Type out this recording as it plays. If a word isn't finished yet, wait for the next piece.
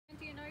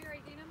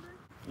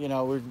you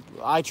know,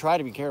 I try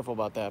to be careful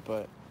about that,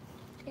 but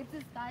It's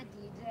this guy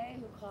DJ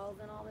who calls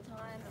in all the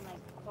time and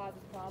like causes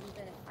problems,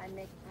 and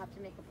I have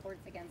to make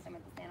reports against him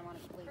at the Santa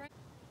Monica Police.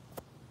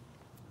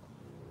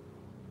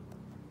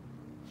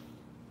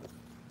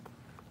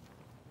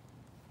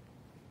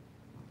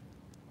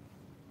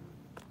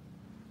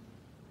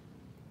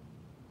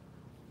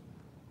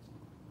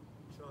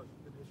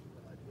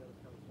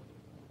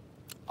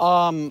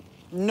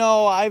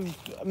 no, I've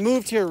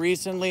moved here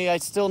recently. I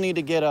still need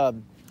to get a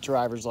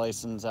driver's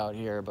license out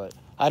here, but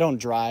I don't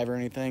drive or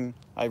anything.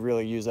 I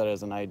really use that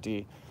as an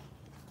ID,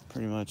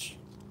 pretty much.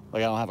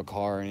 Like, I don't have a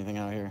car or anything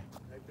out here.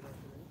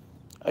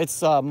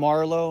 It's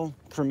Marlowe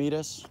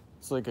IRL.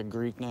 It's like a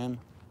Greek name.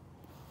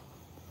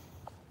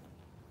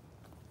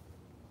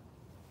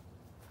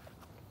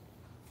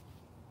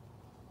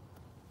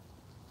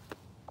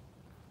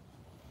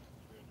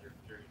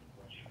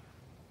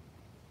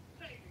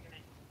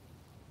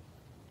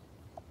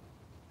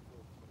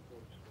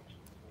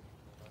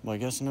 Well, I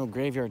guess no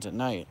graveyards at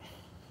night.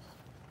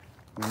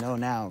 We know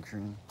now,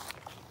 Corinne.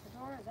 The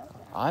door is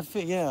open. I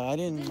It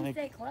didn't didn't like.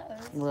 say closed.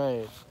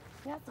 Right.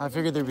 Yeah, so I we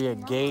figured there'd be a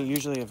didn't gate. unlock.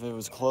 Usually, if it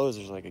was closed,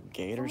 there's like a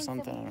gate or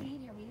Someone said we something.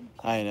 peed here. We didn't pee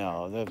I anywhere.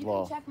 know. That You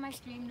well, can check my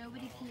stream.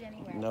 Nobody peed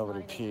anywhere. It's nobody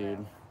not even peed.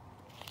 true.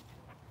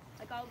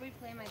 Like, I'll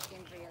replay my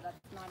stream for you. That's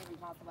not even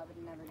possible. I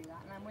would never do that.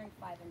 And I'm wearing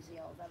 5-inch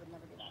heels. I would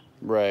never do that.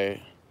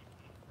 Right.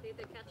 Did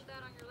they catch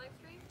that on your live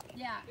stream?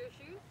 Yeah. Your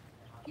shoes?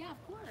 Yeah,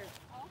 of course.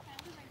 Oh, okay.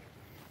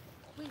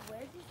 Wait, where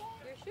did you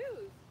say? Your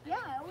shoes. Yeah,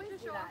 I always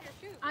Just do show that. off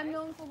your shoes, I'm right?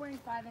 known for wearing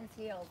 5-inch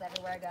heels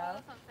everywhere I Oh, go.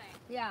 that's what I'm saying.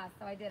 Yeah,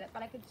 so I did it.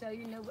 But I could show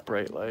you no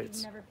Bright lights.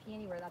 You never pee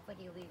anywhere. That's like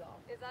illegal.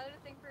 Is that a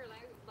thing for your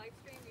live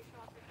stream? You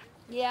show off your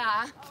shoes?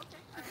 Yeah.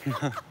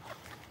 Oh, okay.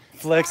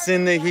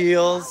 Flexing the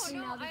heels. Oh,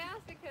 no, I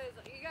asked because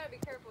you gotta be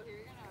careful here.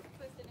 You're gonna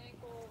twist an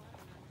ankle.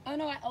 Oh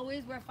no, I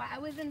always wear 5. I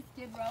was in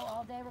Skid Row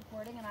all day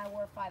recording, and I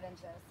wore 5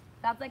 inches.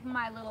 That's like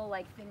my little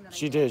like thing that I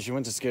She do. did. She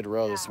went to Skid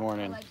Row this For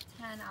morning. like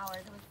 10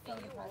 hours. It was so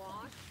Did you depressing.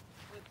 walk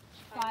with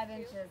 5 heels?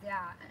 inches,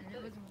 yeah, and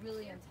it was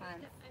really intense. I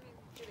mean,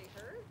 do they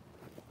hurt?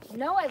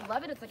 No, I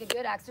love it. It's like a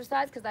good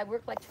exercise because I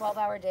work like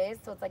 12-hour days,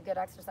 so it's like good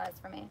exercise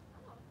for me.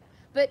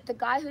 But the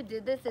guy who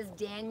did this is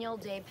Daniel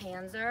J.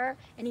 Panzer,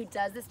 and he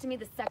does this to me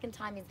the second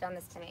time he's done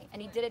this to me. And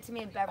he did it to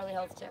me in Beverly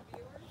Hills too.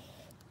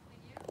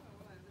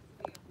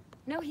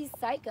 No, he's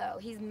psycho.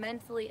 He's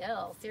mentally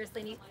ill.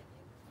 Seriously. And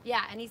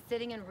and he's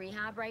sitting in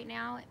rehab right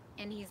now,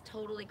 and he's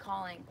totally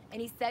calling.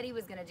 And he said he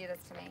was going to do this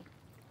to me.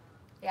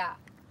 Yeah.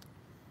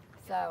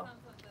 So,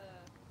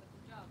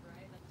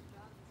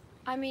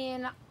 I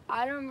mean,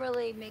 I don't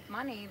really make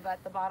money,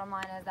 but the bottom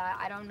line is that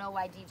I don't know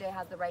why DJ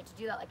has the right to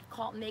do that.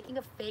 Like, making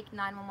a fake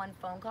 911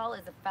 phone call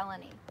is a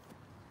felony.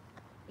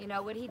 You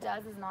know, what he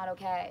does is not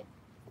okay.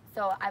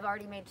 So I've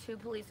already made 2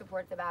 police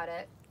reports about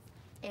it,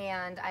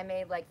 and I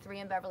made like 3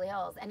 in Beverly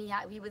Hills, and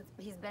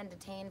he's been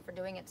detained for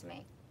doing it to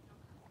me.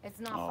 It's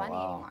not funny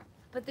anymore.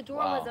 But the door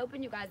was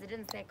open, you guys. It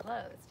didn't say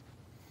closed.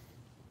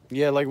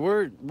 Yeah, like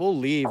we'll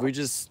leave.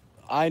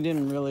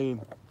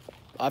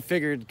 I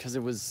figured because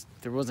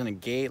there wasn't a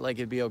gate, like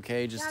it'd be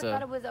okay just I to.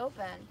 thought it was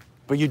open.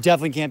 But you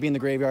definitely can't be in the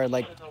graveyard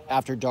like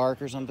after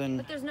dark or something.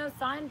 But there's no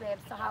sign, babe,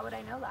 so how would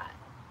I know that?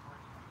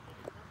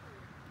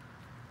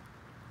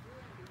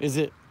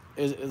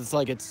 It's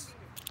like it's.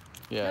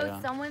 Yeah. No,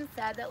 Yeah. someone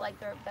said that like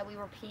that we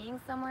were peeing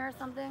somewhere or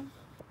something.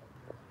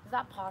 Is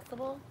that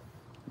possible?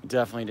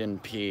 Definitely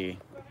didn't pee.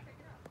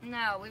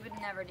 No, we would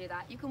never do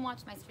that. You can watch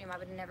my stream. I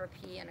would never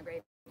pee in a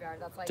graveyard.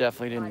 That's like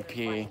Definitely not didn't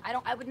even pee.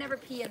 funny. I would never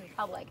pee in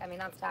public. I mean,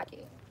 that's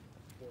tacky.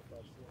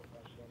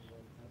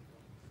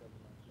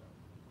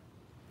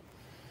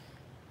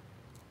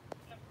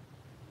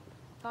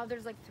 Oh,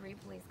 there's like 3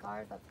 police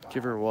cars. That's wild.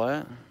 Give her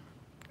what?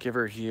 Give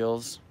her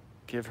heels.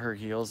 Give her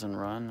heels and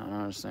run. I don't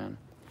understand.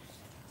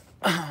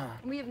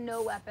 We have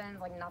no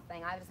weapons, like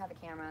nothing. I just have a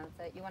camera.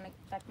 That's it. You want to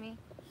check me?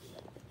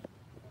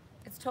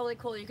 It's totally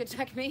cool. You could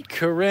check me.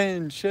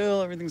 Corinne,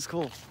 chill. Everything's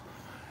cool.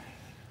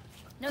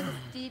 No, this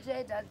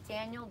DJ does.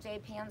 Daniel J.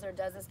 Panzer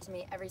does this to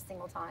me every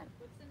single time.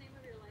 What's the name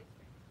of your live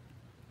stream?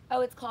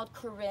 Oh, it's called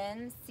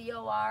Corinne,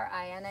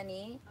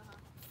 Corinne,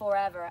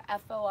 Forever,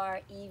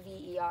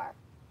 Forever.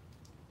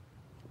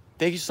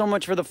 Thank you so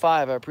much for the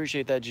 5. I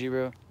appreciate that,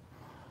 Jiru.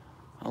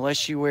 Unless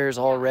she wears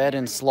all red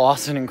and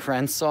Slauson and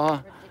Crenshaw,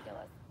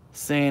 Ridiculous.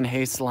 saying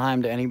hey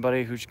slime to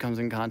anybody who she comes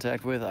in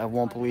contact with, I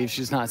won't believe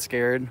she's not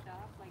scared.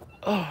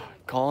 Oh,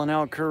 calling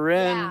out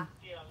Corinne.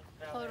 Yeah,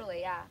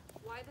 totally, yeah.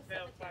 Why the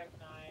cemetery?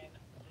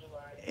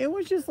 It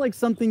was just like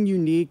something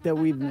unique that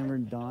we've never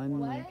done.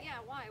 What? Yeah,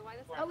 why? Why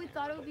the Oh, we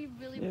thought it would be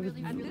really, It was-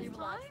 really, At really this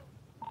relaxed.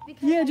 time?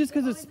 Because Yeah, I just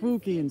 'cause was it's in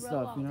spooky and Skid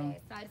Row stuff, you all know? day,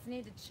 so I just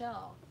needed to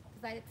chill.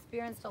 Because I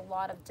experienced a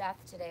lot of death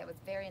today. It was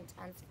very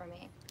intense for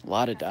me. A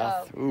lot of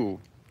death. Ooh.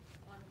 Unwind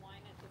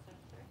at the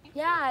cemetery?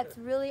 Yeah, it's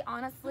really,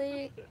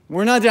 honestly,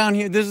 We're not down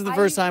here. This is the I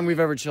first time usually- we've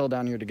ever chilled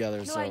down here together.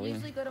 no, So I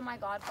usually go to my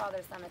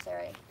godfather's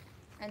cemetery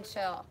and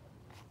chill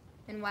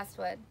in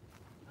Westwood.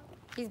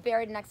 He's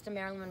buried next to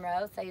Marilyn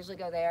Monroe, so I usually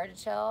go there to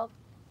chill.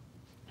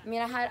 I mean,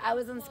 I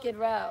was in Skid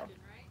Row. Right?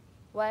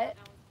 What?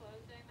 That one's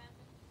closed, I imagine?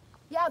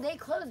 Yeah, they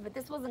closed, but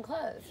this wasn't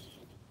closed.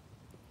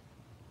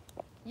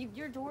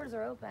 Your doors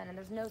are open and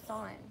there's no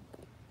sign.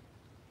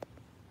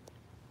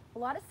 A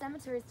lot of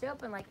cemeteries stay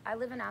open. Like, I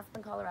live in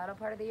Aspen, Colorado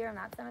part of the year, and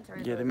that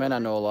cemetery. Yeah, they might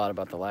not know a lot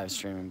about the live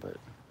streaming, but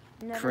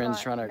Corinne's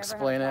trying to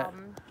explain it.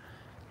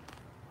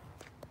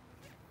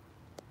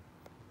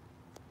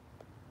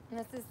 And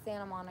this is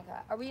Santa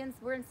Monica.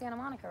 We're in Santa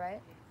Monica, right?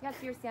 Yes,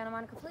 you're Santa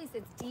Monica Police.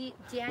 It's Daniel.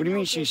 What do you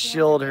mean she J.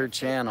 shilled Panzer her gets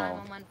channel?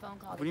 911 phone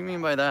call. What do you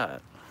mean by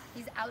that?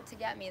 He's out to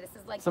get me. This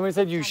is like. Somebody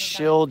said you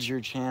shilled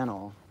your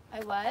channel. I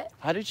what?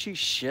 How did she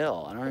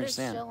shill? I don't What does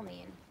understand. shill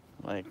mean?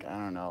 Like, I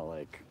don't know,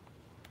 like.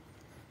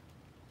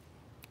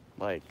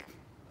 If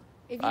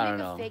you make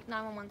a fake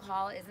 911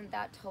 call, isn't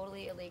that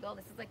totally illegal?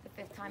 This is like the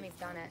 5th time he's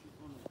done it.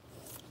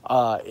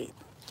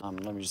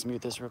 Let me just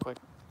mute this real quick.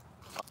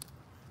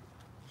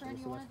 Fred,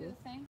 you want to do the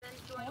same?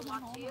 Hold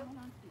on. You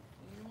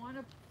want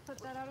to put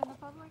that out in the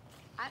public?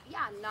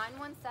 Yeah,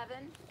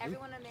 917.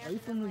 Everyone in there. Are you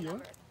from New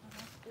York?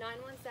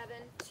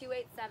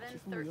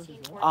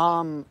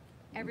 917-287-1314.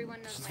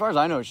 Everyone knows. As far as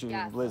I know, she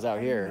lives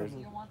out here. Do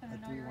you want them to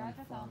know your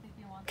address? I don't think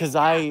you want. Cause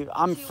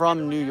I'm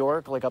from New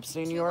York, like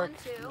upstate New York,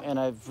 and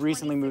I've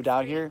recently moved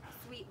out here.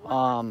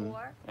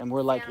 And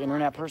we're like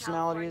internet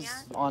personalities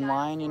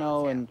online, you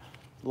know, and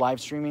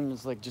live streaming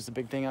is like just a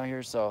big thing out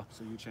here. So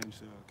you changed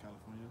to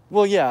California?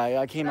 Well,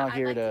 yeah, I came out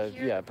here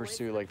to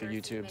pursue like the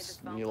YouTube's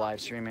new live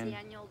streaming.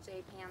 Daniel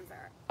J.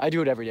 Panzer. I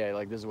do it every day.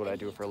 Like, this is what I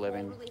do for a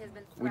living.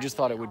 We just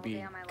thought it would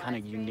be kind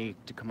of unique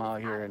to come out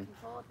here and,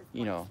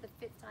 you know,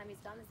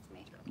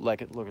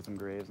 like look at some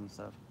graves and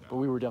stuff. But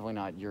we were definitely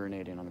not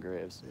urinating on the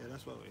graves. Yeah,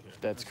 that's what we hear.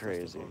 That's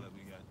crazy.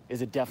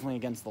 Is it definitely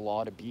against the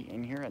law to be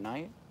in here at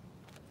night?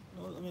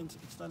 No, I mean,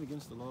 it's not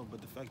against the law,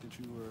 but the fact that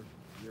you were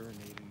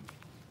urinating,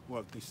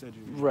 well, they said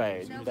you were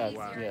right. Nobody's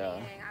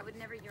urinating. I would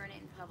never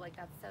urinate in public.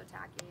 That's so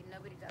tacky.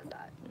 Nobody does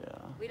that.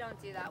 Yeah. We don't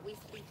do that. We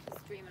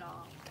stream it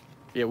all.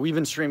 Yeah, we've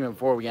been streaming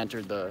before we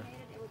entered the... It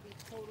would be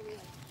totally like,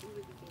 we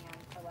would be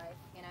banned for life.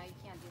 You know, you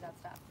can't do that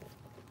stuff.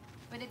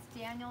 But it's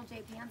Daniel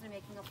J. Panzer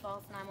making a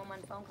false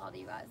 911 phone call to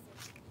you guys.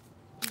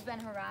 He's been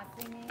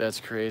harassing me.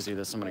 That's crazy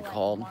that somebody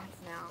called. Months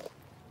now.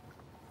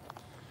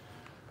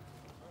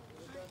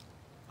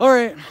 All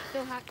right.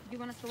 So, do you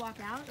want us to walk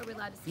out, or are we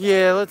allowed to stay?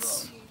 Yeah,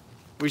 let's...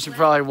 We should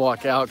probably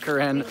walk out,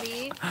 Corinne.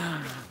 Okay.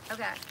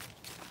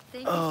 Thank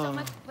you so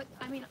much. But,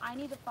 I mean, I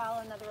need to file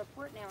another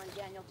report now on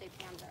Daniel J.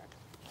 Panzer.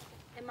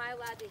 Am I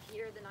allowed to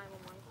hear the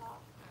 911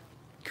 call?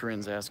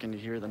 Corinne's asking to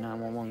hear the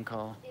 911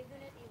 call. Isn't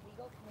it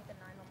illegal to make a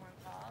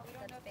 911 call? We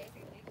don't know if it's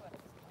illegal.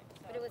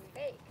 But it was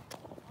fake.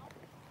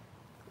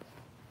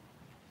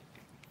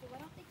 So why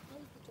don't they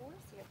close the doors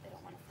here if they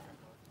don't want to send?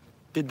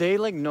 Did they,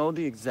 like, know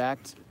the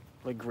exact,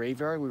 like,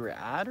 graveyard we were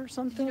at or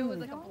something? It was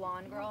like a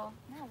blonde girl.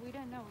 No, we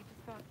didn't know. We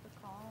just got the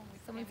call. And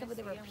Someone said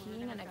they were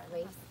peeing and I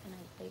placed and I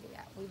played it.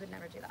 Yeah, we would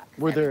never do that.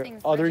 Were there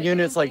other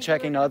units, like,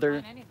 checking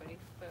other... Anybody,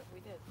 but we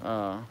did.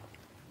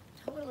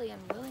 Totally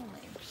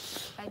unwillingly.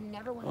 I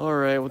never want to. All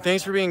right. Well,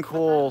 thanks for being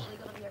cool.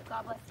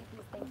 God bless you.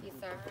 Please. Thank you,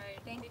 sir.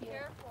 Thank you.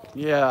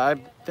 Yeah.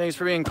 Thanks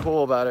for being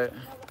cool about it.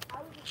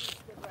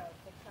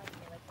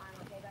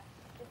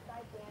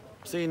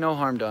 See, no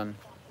harm done.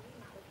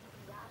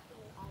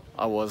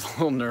 I was a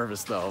little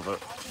nervous though,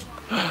 but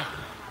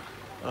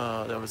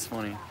that was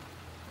funny. You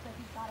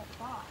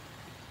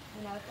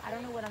know, I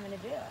don't know what I'm gonna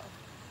do.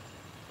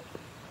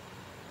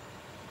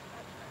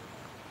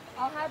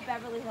 I'll have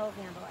Beverly Hills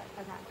handle it.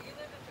 Okay.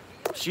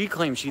 She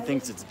claims she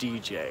thinks it's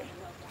DJ.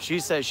 She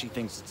says she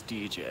thinks it's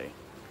DJ.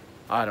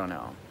 I don't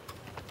know.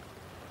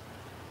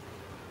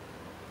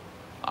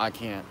 I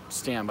can't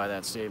stand by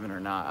that statement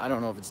or not. I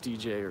don't know if it's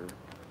DJ or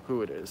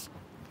who it is.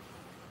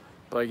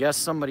 But I guess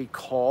somebody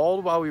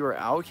called while we were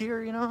out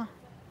here, you know?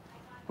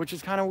 Which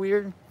is kind of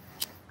weird.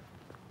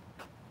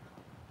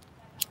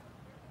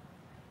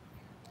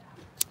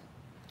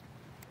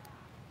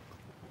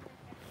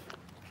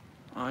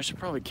 Oh, I should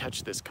probably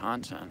catch this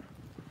content.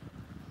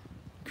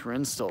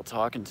 Corinne's still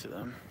talking to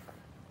them.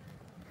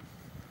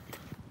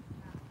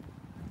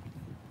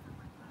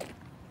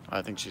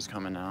 I think she's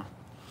coming now.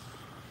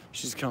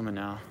 She's coming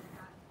now.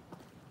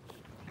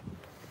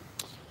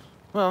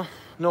 Well,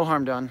 no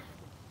harm done.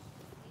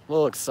 A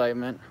little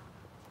excitement.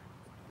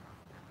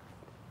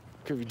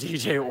 Could be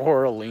DJ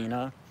or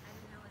Alina.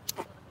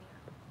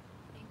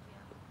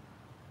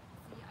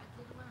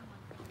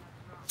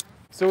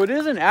 So it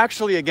isn't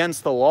actually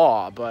against the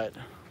law, but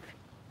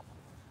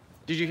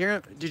did you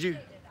hear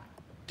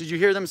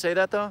hear them say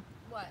that though?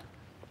 What?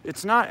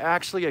 It's not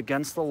actually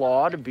against the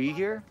law to be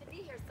here. To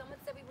be here. Someone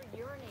said we were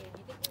urinating.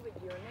 You think we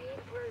would urinate?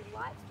 We're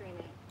live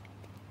streaming.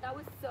 That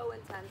was so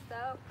intense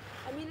though.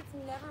 I mean, it's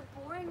never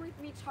boring with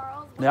me,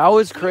 Charles. That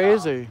was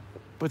crazy.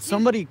 But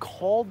somebody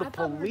called the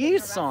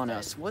police on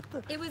us. What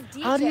the? It was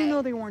DJ. How do you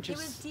know they weren't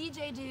just? It was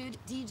DJ, dude.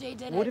 DJ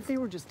did it. What if they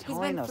were just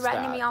telling us that? He's been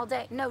threatening me all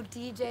day. No,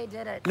 DJ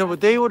did it. No, but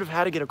they would have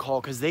had to get a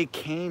call because they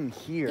came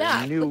here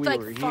and knew we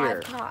were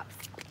here. 5 cops.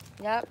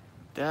 Yep.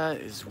 That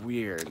is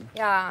weird.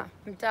 Yeah,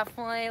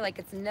 definitely. Like,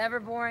 it's never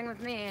boring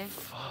with me.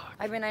 Fuck.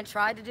 I mean, I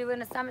tried to do it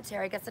in a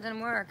cemetery. I guess it didn't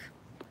work.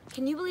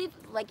 Can you believe,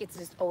 like, it's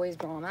just always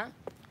drama?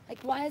 Like,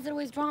 why is it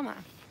always drama?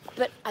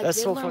 But I That's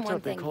did so learn fucked one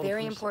up. They thing, call the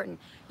very police. important.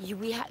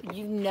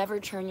 You never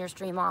turn your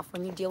stream off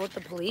when you deal with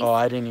the police. Oh,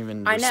 I didn't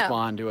even I know.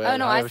 respond to it. Oh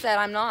no, I said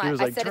I'm He not. was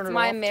I like, said "Turn it's it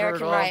my off, turn it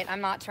American off." right.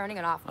 I'm not turning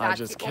it off. I That's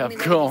just the kept only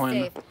way going.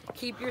 to be safe.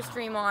 Keep your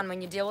stream on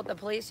when you deal with the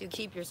police. You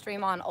keep your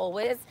stream on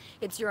always.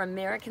 It's your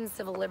American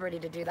civil liberty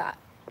to do that.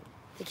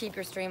 To keep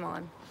your stream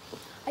on.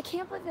 I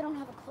can't believe they don't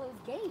have a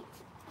closed gate.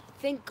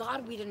 Thank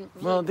God we didn't.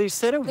 Well, they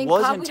said it Thank God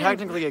wasn't we didn't-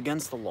 technically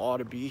against the law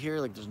to be here.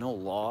 Like, there's no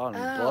law in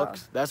the Oh.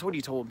 books. That's what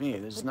he told me.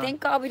 There's not.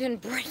 Thank God we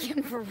didn't break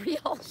in for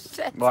real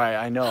shit. Right,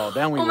 I know.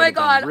 Then we Oh would my have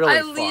God, been really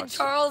I lead fucked.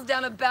 Charles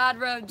down a bad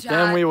road, Chad.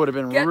 Then we would have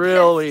been Get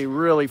really,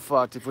 really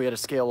fucked if we had to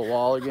scale a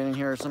wall again in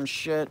here or some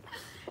shit.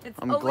 It's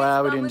I'm always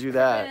glad we fun didn't with do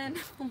that. Corinne.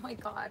 Oh my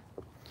God.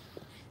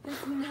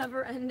 It's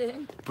never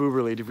ending.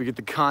 Booberly, did we get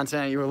the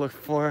content you were looking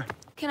for?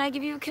 Can I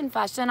give you a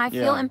confession? I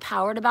feel Yeah.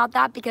 empowered about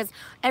that because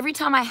every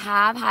time I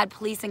have had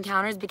police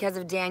encounters because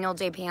of Daniel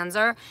J.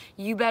 Panzer,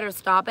 you better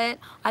stop it.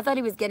 I thought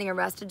he was getting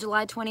arrested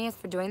July 20th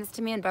for doing this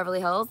to me in Beverly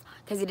Hills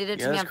because he did it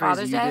to me that's on crazy.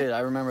 Father's You Day. did. I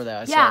remember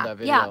that. I saw Yeah, that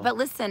video. yeah, but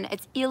listen,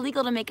 it's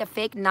illegal to make a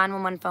fake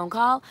 911 phone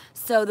call.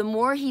 So the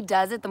more he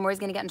does it, the more he's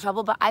gonna get in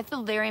trouble. But I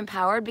feel very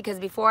empowered because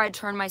before I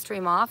turn my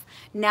stream off,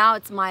 now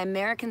it's my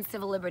American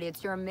civil liberty.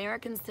 It's your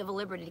American civil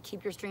liberty to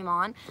keep your stream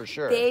on. For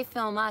sure. They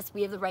film us,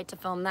 we have the right to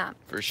film them.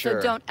 For sure.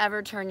 So don't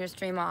ever turn your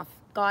stream off.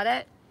 Got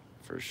it?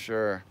 For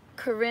sure.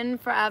 Corinne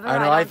Forever. I know.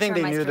 don't I think turn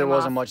they my knew there stream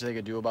wasn't off. much they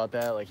could do about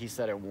that. Like, he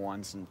said it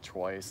once and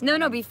twice. No,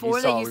 and no, then before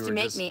he they saw used we to were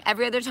make just- me.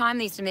 Every other time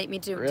they used to make me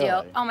to deal.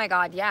 Really? Oh my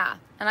God, yeah.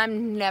 And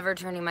I'm never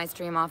turning my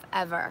stream off,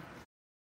 ever.